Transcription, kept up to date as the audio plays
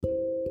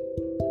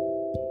Cool.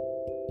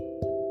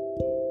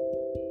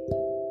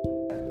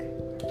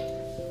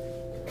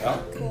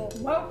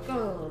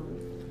 Welcome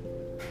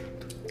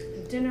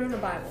to Dinner in the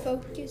Bible.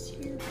 Focus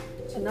here.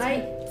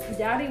 Tonight,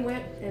 Daddy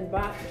went and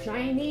bought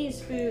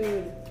Chinese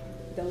food.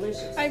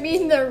 Delicious. I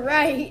mean, they're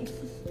right.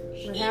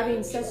 We're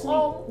having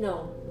sesame,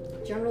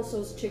 General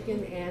Tso's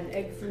chicken and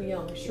egg foo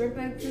young. Shrimp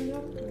egg foo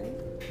young, right?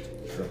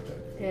 Shrimp.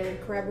 And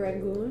crab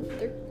rangoon.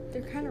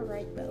 They're kind of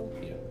right though.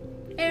 Yeah.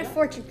 And a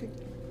fortune cookie.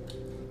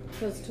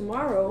 Because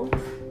tomorrow,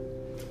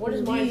 What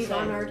is we mine leave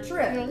on saying? our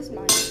trip. No, this is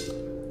mine.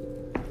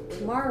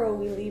 Tomorrow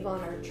we leave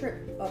on our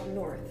trip up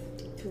north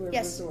to a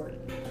Yes. resort.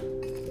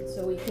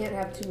 So we can't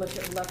have too much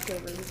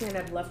leftovers. We can't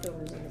have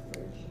leftovers in the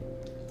fridge.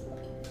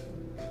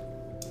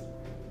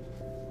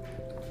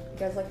 You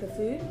guys like the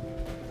food?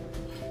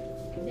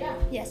 Yeah,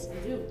 Yes. I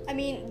do. I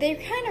mean, they're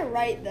kind of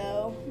right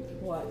though.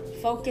 What?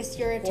 Focus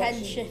your Fortune.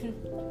 attention.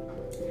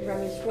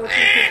 Remy's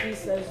fortune cookie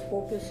says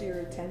focus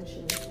your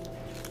attention.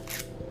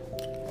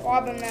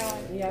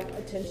 Watermelon. You have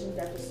attention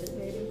deficit,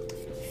 maybe?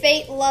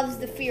 Fate loves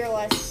the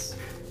fearless.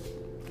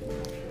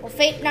 Well,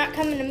 fate not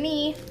coming to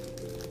me.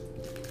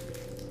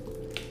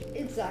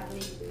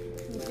 Exactly.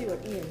 Let's see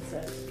what Ian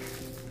says.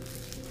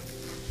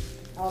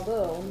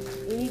 Although,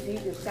 you need to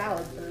eat your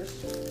salad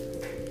first.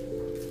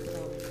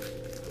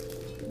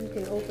 You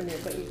can open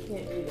it, but you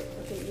can't eat it.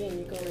 Okay, Ian,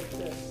 you go like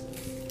this.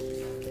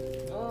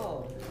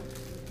 Oh.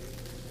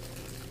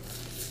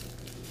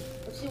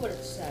 Let's see what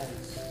it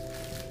says.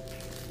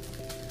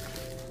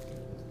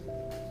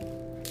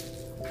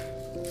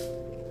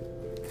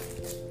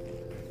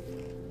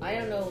 I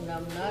don't know,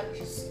 numbnut.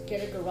 Just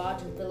get a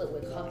garage and fill it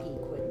with hockey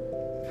equipment.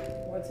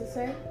 What's it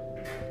say?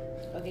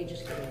 Okay,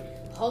 just kidding.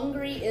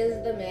 Hungry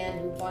is the man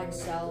who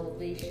finds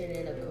salvation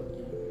in a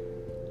cookie.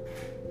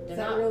 Is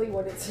that really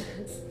what it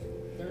says?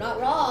 They're not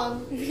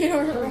wrong.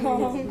 You're Hungry is the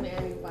wrong.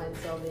 man who finds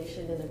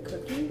salvation in a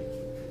cookie.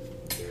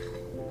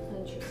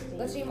 Interesting.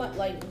 Let's see what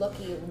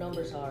lucky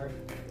numbers are.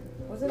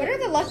 Was it What are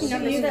the lucky was it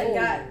numbers you that for?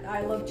 got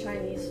I love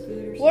Chinese food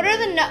or something? What are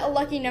the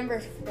lucky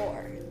numbers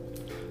for?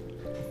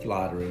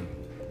 Lottery.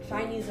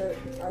 Chinese are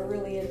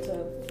really into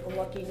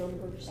lucky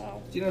numbers.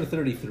 Oh. Do you know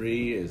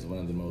 33 is one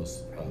of the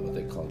most what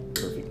they call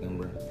perfect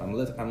number? I'm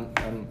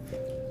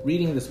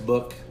reading this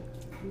book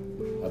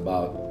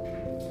about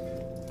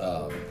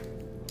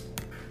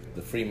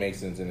the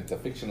Freemasons, and it's a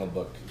fictional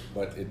book,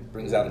 but it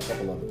brings out a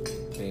couple of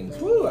things.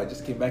 Woo! I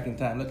just came back in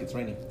time. Look, it's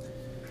raining.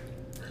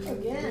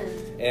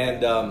 Again.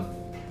 And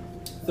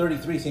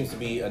 33 seems to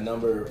be a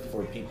number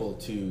for people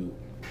to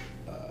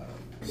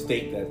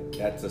state that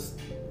that's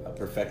a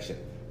perfection.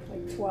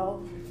 Like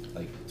 12.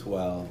 Like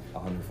 12,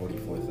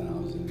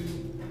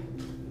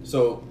 144,000.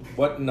 So,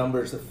 what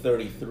numbers of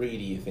 33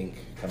 do you think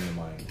come to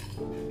mind?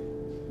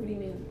 What do you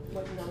mean?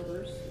 What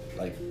numbers?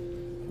 Like,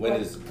 when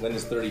is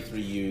 33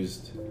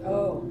 used?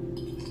 Oh.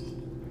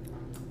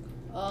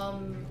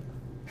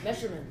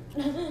 Measurement.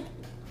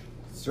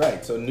 That's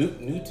right. So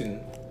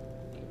Newton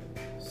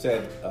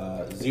said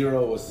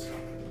zero was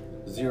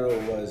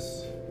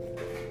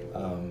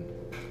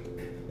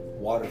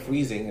water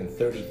freezing, and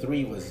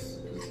 33 was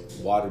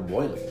water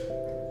boiling,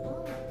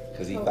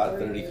 because he thought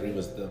 33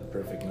 was the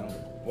perfect number.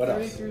 What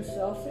else? 33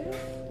 Celsius?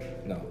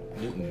 No,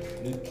 Newton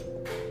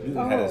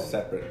had a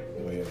separate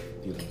way of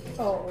dealing with things.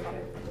 Oh,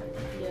 okay.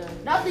 Yeah.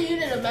 Not the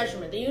unit of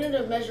measurement. The unit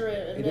of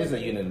measurement. It is a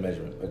unit of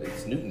measurement, but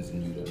it's Newton's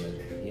unit of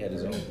measurement. He had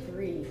his own.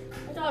 33.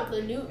 I thought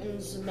the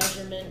Newton's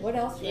measurement. What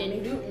else, Remy?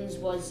 in Newton's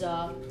was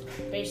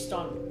based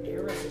on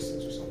air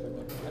resistance or something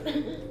like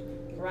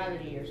that.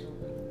 Gravity or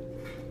something.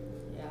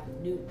 Yeah,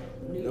 No,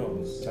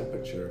 Newton's.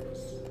 temperature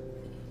was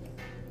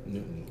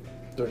Newton.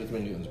 33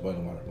 Newtons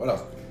boiling water. What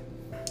else?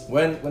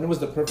 When was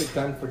the perfect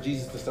time for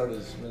Jesus to start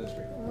his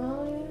ministry?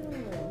 Oh,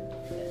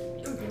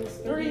 yeah. It was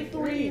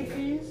 33.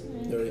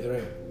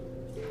 33.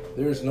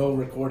 There's no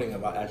recording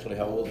about actually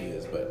how old he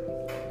is, but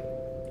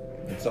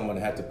when someone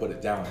had to put it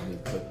down, they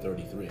put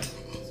 33.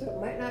 So it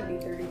might not be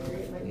 33.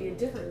 It might be a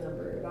different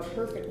number, a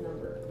perfect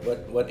number.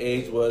 What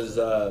age was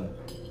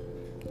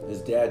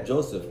his dad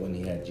Joseph when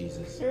he had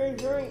Jesus?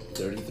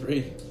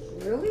 33.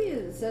 Really?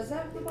 It says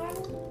that in the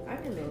Bible? I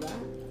didn't know that.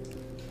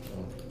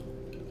 Oh.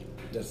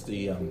 That's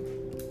the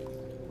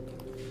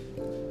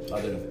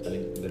other, I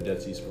think the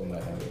Dead Sea Scroll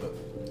might have it, but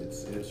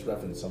it's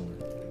referenced somewhere.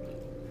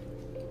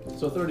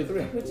 So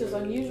 33. Which is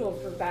unusual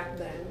for back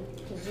then,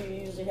 because you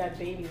usually had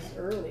babies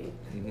early.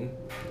 Mm-hmm.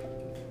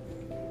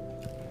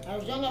 I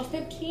was young as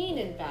 15,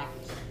 in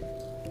fact.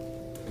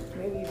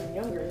 Maybe even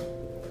younger.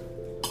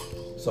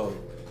 So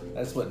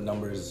that's what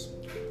numbers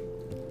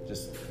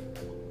just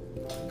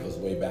goes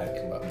way back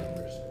about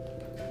numbers.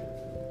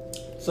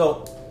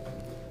 So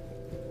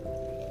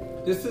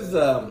this is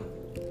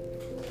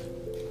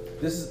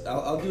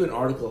I'll do an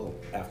article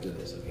after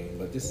this, okay?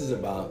 But this is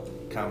about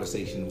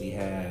conversation we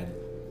had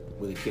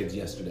with the kids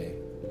yesterday.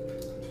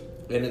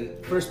 And in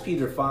 1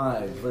 Peter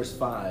 5, verse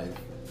 5,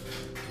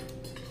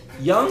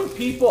 young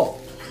people,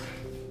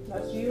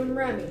 That's you and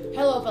Remy.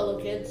 Hello, fellow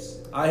kids.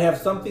 I have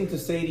something to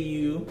say to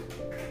you.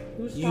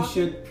 Who's You talking?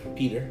 should,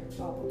 Peter,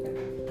 Oh,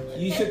 okay.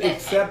 you should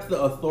accept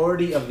the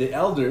authority of the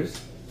elders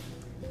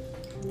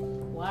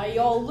Why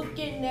y'all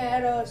looking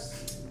at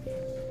us?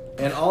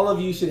 And all of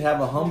you should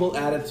have a humble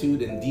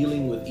attitude in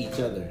dealing with each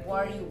other.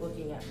 Why are you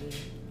looking at me?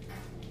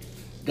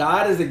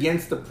 God is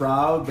against the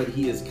proud, but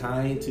he is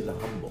kind to the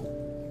humble.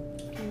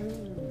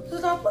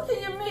 Stop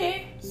looking at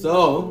me.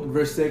 So,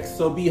 verse 6,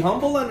 so be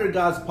humble under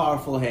God's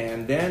powerful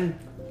hand, then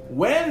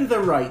when the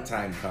right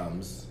time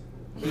comes,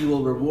 he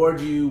will reward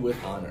you with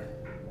honor.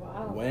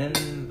 Wow.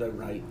 When the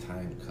right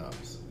time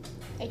comes.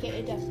 Okay,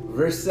 it does.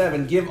 Verse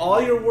 7, give all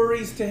your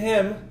worries to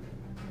him.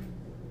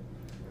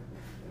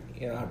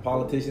 You know, our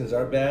politicians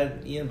are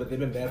bad, Ian, but they've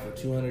been bad for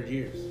 200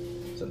 years.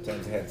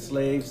 Sometimes they had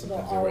slaves,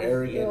 sometimes they were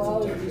arrogant, There'll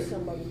always sometimes be they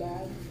somebody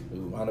bad.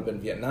 wound up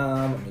in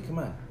Vietnam. I mean, come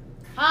on.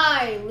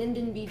 Hi,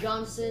 Lyndon B.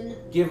 Johnson.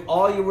 Give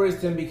all your worries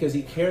to him because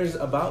he cares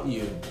about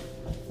you.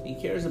 He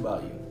cares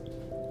about you.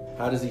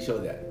 How does he show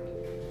that?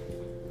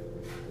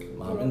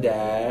 Mom and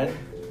dad,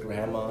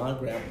 grandma,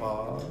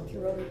 grandpa,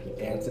 Through other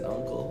people. aunts and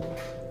uncles,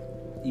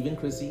 even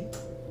Chrissy.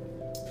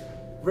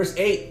 Verse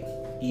 8.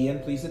 Ian,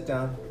 please sit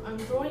down. I'm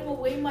throwing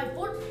away my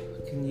foot.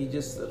 Can you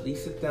just at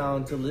least sit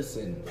down to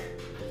listen?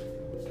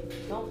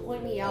 Don't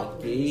point me out.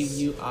 I gave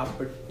you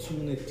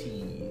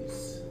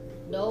opportunities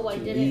No, I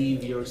to didn't.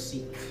 leave your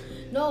seat.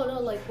 No,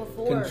 like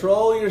before.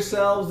 Control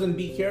yourselves and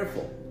be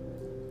careful.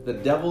 The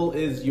devil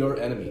is your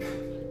enemy,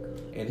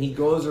 and he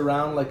goes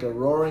around like a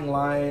roaring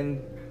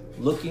lion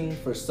looking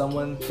for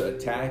someone to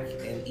attack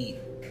and eat.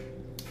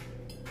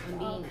 I'm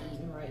being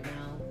eaten right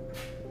now.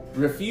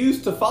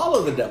 Refuse to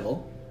follow the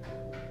devil.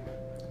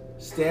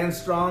 Stand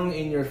strong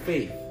in your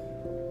faith.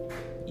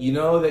 You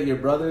know that your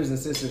brothers and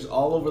sisters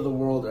all over the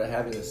world are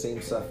having the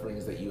same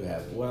sufferings that you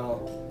have.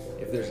 Well,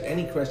 if there's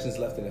any Christians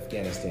left in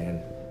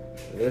Afghanistan,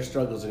 their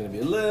struggles are going to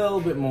be a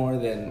little bit more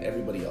than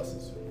everybody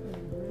else's.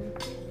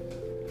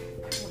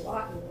 A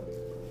lot more.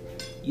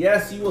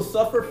 Yes, you will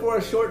suffer for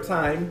a short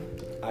time,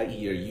 i.e.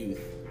 your youth,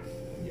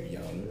 when you're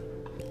young.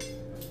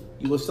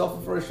 You will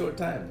suffer for a short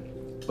time.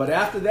 But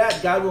after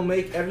that, God will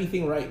make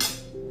everything right.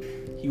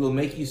 He will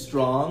make you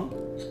strong.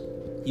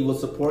 He will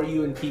support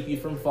you and keep you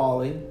from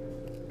falling.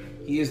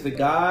 He is the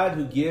God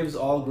who gives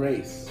all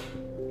grace.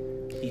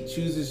 He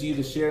chooses you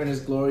to share in his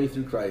glory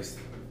through Christ.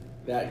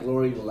 That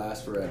glory will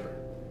last forever.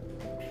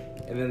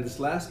 And then this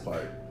last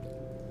part.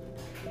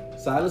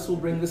 Silas will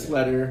bring this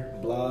letter,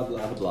 blah,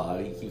 blah, blah.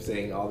 He keeps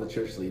saying all the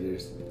church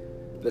leaders.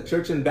 The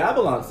church in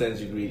Babylon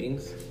sends you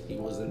greetings. He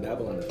was in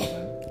Babylon at the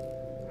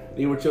time.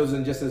 They were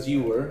chosen just as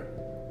you were.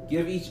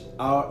 Give each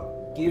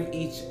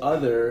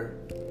other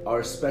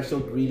our special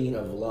greeting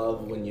of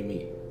love when you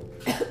meet.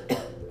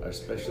 Our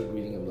special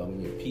greeting of love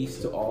when you meet.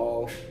 Peace to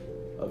all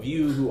of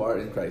you who are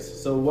in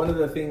Christ. So one of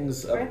the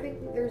things... I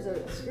think there's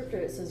a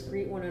scripture that says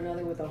greet one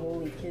another with a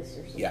holy kiss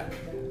or something Yeah.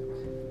 like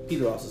that.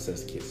 Peter also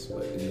says kiss,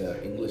 but in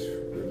the English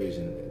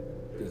revision,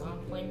 Mom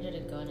pointed a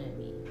gun at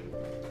me.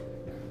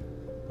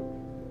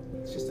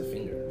 it's just a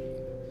finger.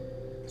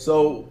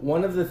 So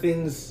one of the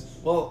things...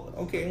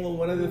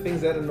 one of the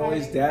things that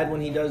annoys Dad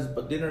when he does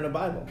dinner in the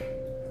Bible.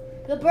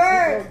 The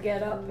bird. People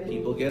get up and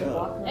People get up.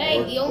 walk around.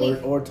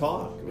 Hey, or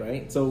talk,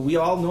 right? So we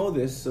all know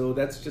this, so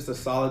that's just a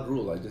solid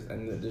rule.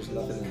 And there's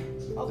nothing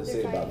to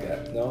say about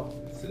that. No,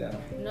 sit down.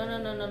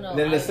 No.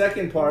 Then the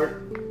second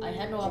part, I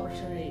had no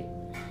opportunity.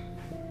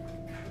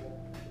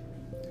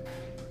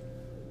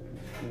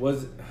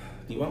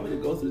 do you want me to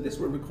go through this?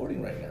 We're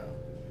recording right now.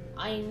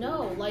 I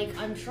know, like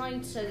I'm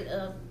trying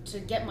to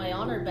get my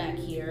honor back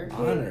here.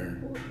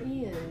 Honor.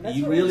 Ian, that's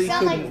You what really we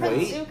sound like couldn't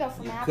Prince wait? Zuko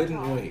from You Avatar.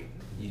 couldn't wait.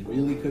 You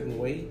really couldn't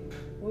wait?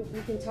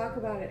 We can talk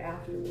about it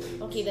afterwards.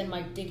 Okay, then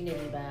my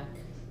dignity back.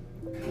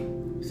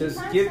 It says,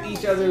 Kinda give sound each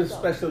like other Zuko.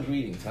 special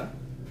greetings, huh?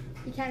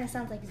 He kind of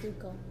sounds like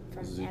Zuko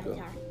from Zuko.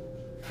 Avatar.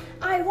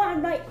 I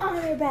want my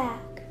honor back.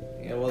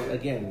 Yeah, well,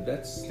 again,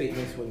 that's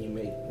statements when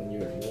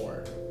you're at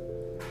war.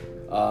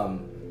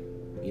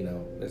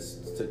 That's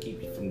to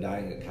keep you from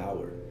dying a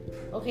coward.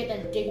 Okay,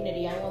 then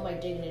dignity. I want my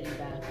dignity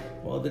back.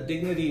 Well, the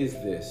dignity is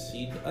this.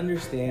 You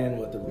understand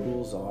what the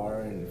rules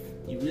are, and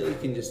you really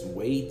can just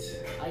wait.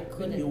 I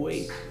couldn't. You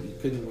wait. You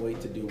couldn't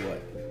wait to do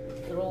what?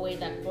 Throw away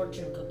that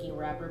fortune cookie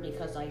wrapper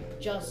because I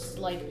just,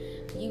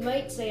 you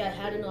might say I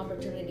had an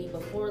opportunity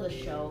before the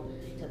show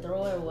to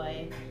throw it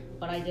away,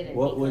 but I didn't.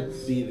 What would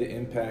because be the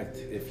impact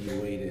if you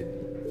waited?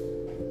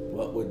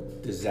 What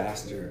would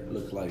disaster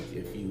look like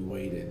if you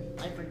waited?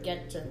 I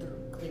forget to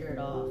clear it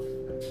off.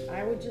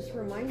 I would just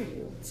remind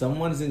you.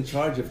 Someone's in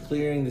charge of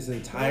clearing this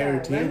entire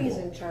Remy's table.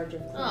 in charge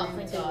of Oh, clearing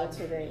thank the table God.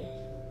 today.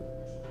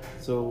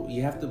 So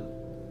you have to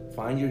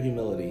find your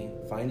humility,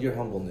 find your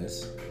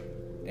humbleness,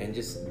 and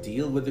just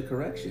deal with the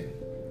correction.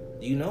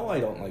 You know I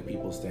don't like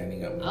people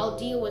standing up. I'll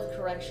deal with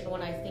correction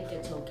when I think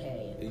it's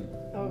okay.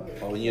 Okay.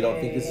 Oh, and you don't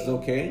think this is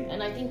okay?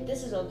 And I think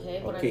this is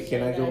okay, but Okay, I'm can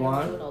saying I that go I don't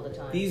on? do it all the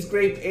time. These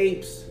great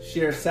apes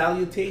share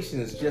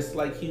salutations just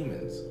like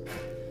humans.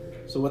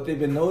 So what they've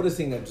been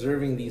noticing,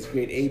 observing these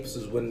great apes,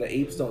 is when the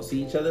apes don't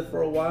see each other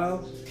for a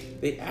while,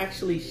 they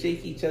actually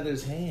shake each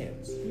other's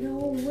hands. No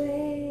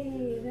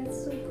way.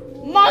 That's so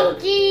cool.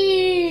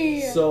 Monkey!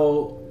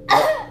 So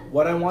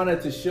what I wanted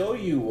to show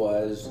you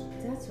was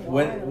That's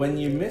wild. when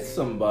you miss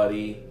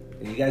somebody,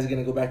 and you guys are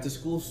gonna go back to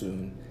school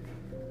soon,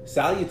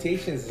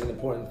 salutations is an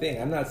important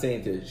thing. I'm not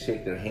saying to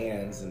shake their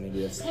hands, and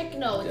maybe that's Heck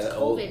no, it's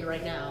old. COVID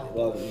right now.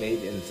 Well,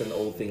 maybe and it's an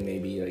old thing.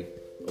 Maybe like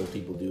old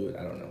people do it.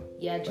 I don't know.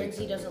 Yeah, Gen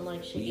Z doesn't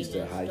like We shaking used to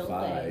hands, high don't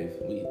five.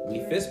 We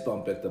fist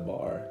bump at the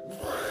bar.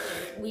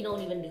 they? We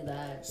don't even do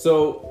that.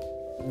 So,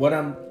 what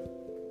I'm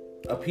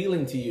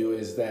appealing to you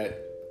is that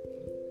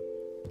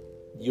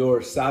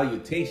your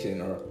salutation,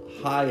 or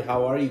hi,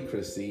 how are you,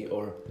 Chrissy,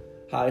 or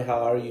hi, how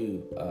are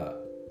you,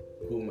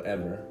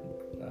 whomever,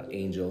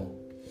 Angel,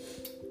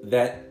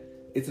 that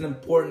it's an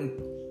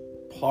important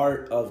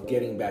part of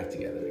getting back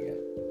together again.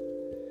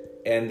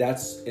 And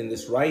that's in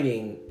this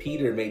writing,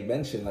 Peter made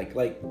mention, like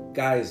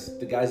guys,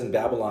 the guys in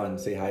Babylon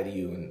say hi to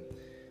you,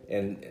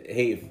 and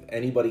hey, if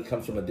anybody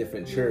comes from a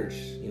different church,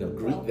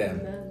 greet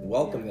them,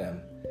 welcome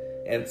them.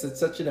 And it's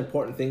such an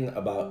important thing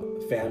about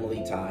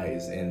family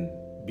ties and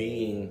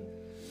being,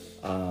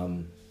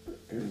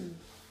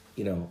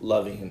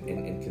 loving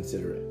and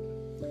considerate.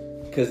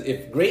 Because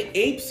if great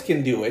apes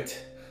can do it,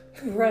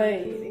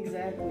 Right,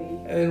 exactly.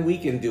 and we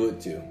can do it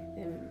too.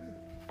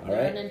 All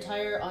They're right. an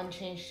entire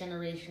unchanged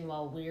generation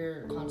while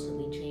we're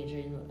constantly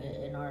changing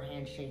in our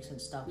handshakes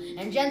and stuff.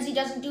 And Gen Z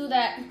doesn't do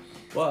that.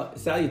 Well,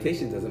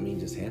 salutation doesn't mean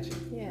just handshake.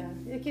 Yeah,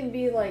 it can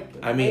be like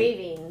I mean,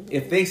 waving.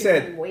 if they You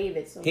said, can wave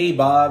it so Hey,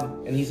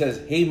 Bob, and he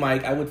says, hey,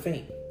 Mike, I would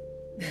faint.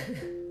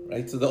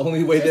 Right. So the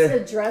only way just their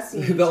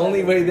addressing each the only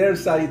other. way their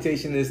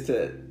salutation is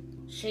to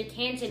Shake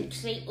hands and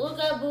say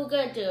ooga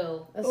booga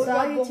do. A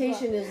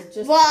salutation is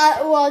just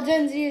Well,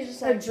 Gen Z is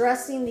just like,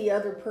 addressing the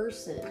other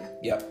person.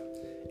 Yep.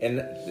 And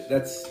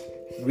that's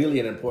really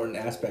an important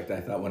aspect,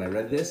 I thought, when I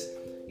read this.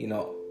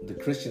 The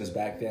Christians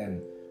back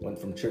then went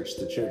from church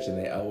to church, and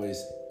they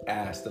always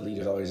asked, the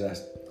leaders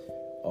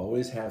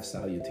always have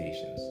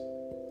salutations.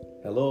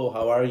 Hello,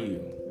 how are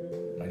you?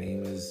 My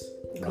name is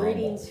Rommel.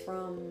 Greetings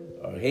from.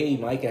 Or, hey,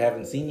 Mike, I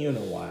haven't seen you in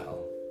a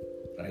while.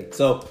 Right?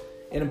 So,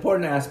 an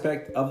important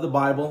aspect of the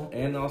Bible,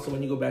 and also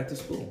when you go back to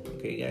school.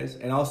 Okay, guys?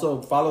 And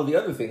also follow the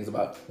other things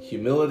about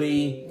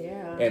humility. Yeah.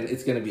 And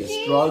it's going to be a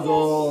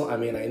struggle. I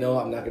mean, I know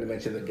I'm not going to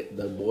mention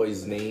the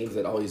boys' names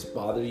that always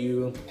bother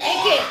you.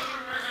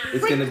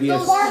 It's going to be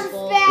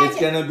it's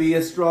going to be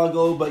a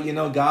struggle, but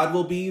God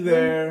will be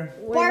there.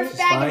 When Just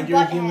find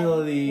your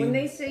humility.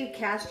 they say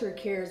cast your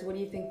cares, what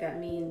do you think that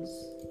means?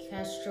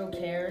 Castro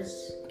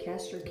cares.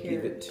 Cast your cares.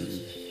 Give it to.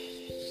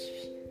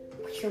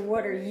 So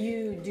what are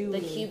you doing? The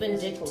Cuban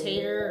physically?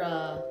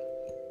 dictator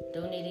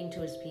donating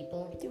to his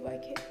people. do I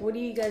care? What do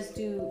you guys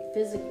do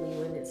physically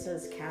when it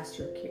says cast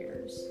your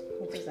cares?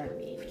 What does that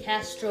mean?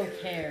 Castro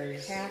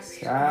cares. Cast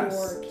Cast.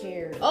 your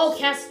cares. Oh,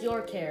 cast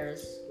your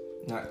cares.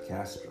 Not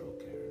Castro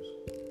cares.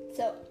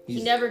 So,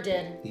 He never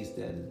did. He's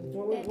dead.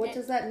 What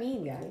does that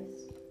mean, guys?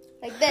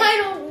 like this. I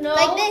don't know.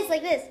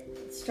 Like this.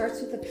 It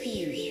starts with a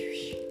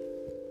P.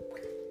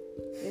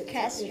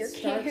 Cast your It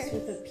starts cares.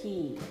 with a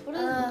P.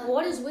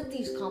 What is with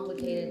these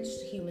complicated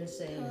human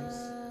sayings?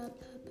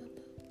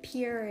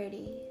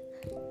 Purity.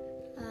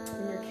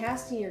 When you're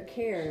casting your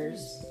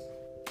cares,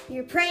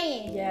 You're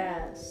praying.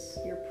 yes,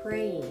 you're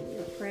praying.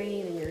 You're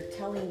praying and you're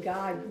telling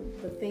God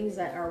the things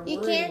that are You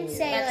worrying can't you.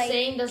 say That like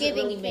saying doesn't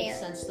giving really make fam-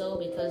 sense though,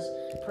 because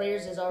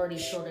prayers is already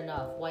short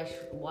enough. Why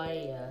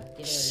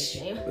give it a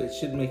nickname? But it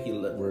should make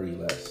you worry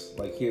less.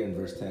 Like here in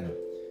verse 10.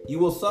 You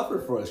will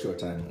suffer for a short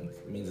time.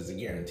 It means it's a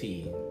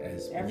guarantee.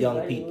 As young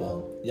Everybody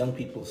will. young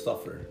people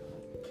suffer.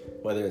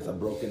 Whether it's a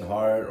broken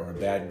heart or a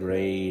bad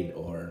grade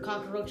or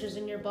Cockroaches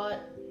in your butt.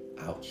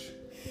 ouch.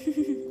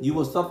 You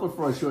will suffer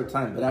for a short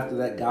time, but after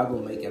that, God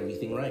will make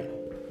everything right.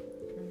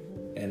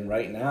 And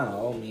right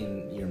now, me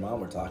and your mom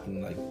were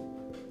talking, like,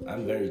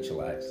 I'm very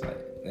chillaxed.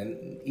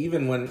 And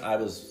even when I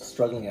was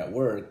struggling at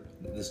work,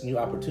 this new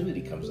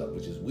opportunity comes up,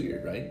 which is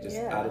weird, right? Just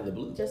out of the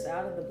blue. Just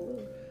out of the blue.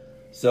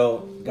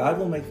 So God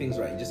will make things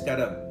right. You just got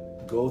to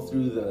go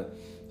through the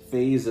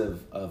phase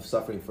of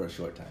suffering for a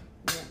short time.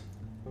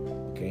 Yeah.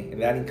 Okay?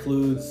 And that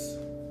includes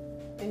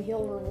And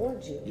he'll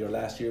reward you. your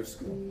last year of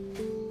school.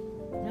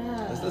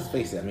 Ah. Let's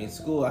face it. I mean,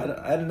 school,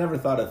 I never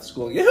thought of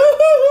school. Yahoo!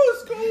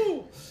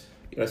 School!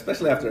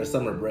 Especially after a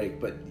summer break.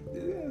 But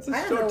it's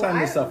a short time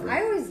to suffer.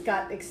 I always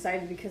got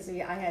excited because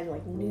I had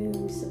like new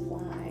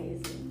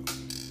supplies. And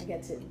I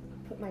got to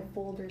put my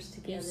folders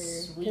together.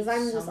 sweet Because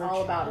I'm just summer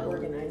all about child.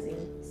 organizing.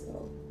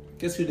 So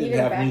Guess who didn't Even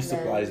have back new then.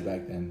 supplies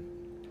back then?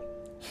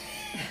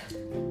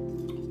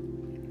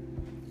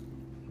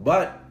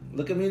 But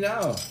look at me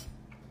now.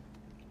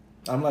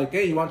 I'm like,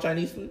 hey, you want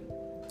Chinese food?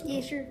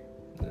 Yeah, sure.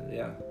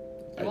 Yeah.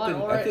 You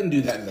want I couldn't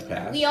do that in the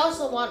past. We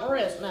also want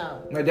Oreos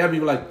now. My dad would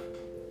be like,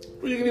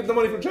 where are you going to get the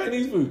money for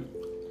Chinese food?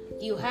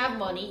 You have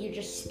money, you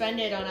just spend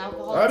it on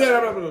alcohol.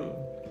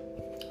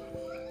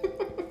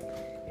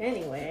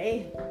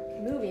 anyway,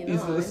 moving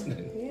He's on.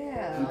 listening.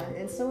 Yeah,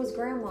 and so is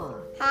Grandma.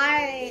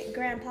 Hi,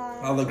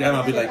 Grandpa. Although grandma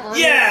would be like, Honor-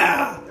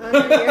 yeah!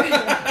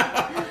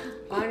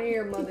 Honor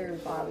your mother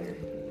and father.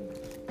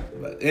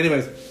 But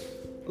anyways,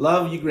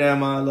 love you,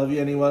 grandma. Love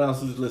you, anyone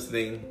else who's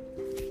listening.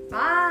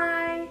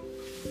 Bye.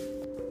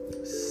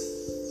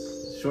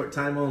 Short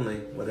time only,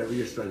 whatever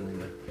you're struggling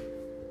with.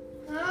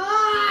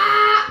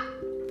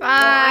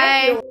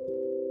 Bye.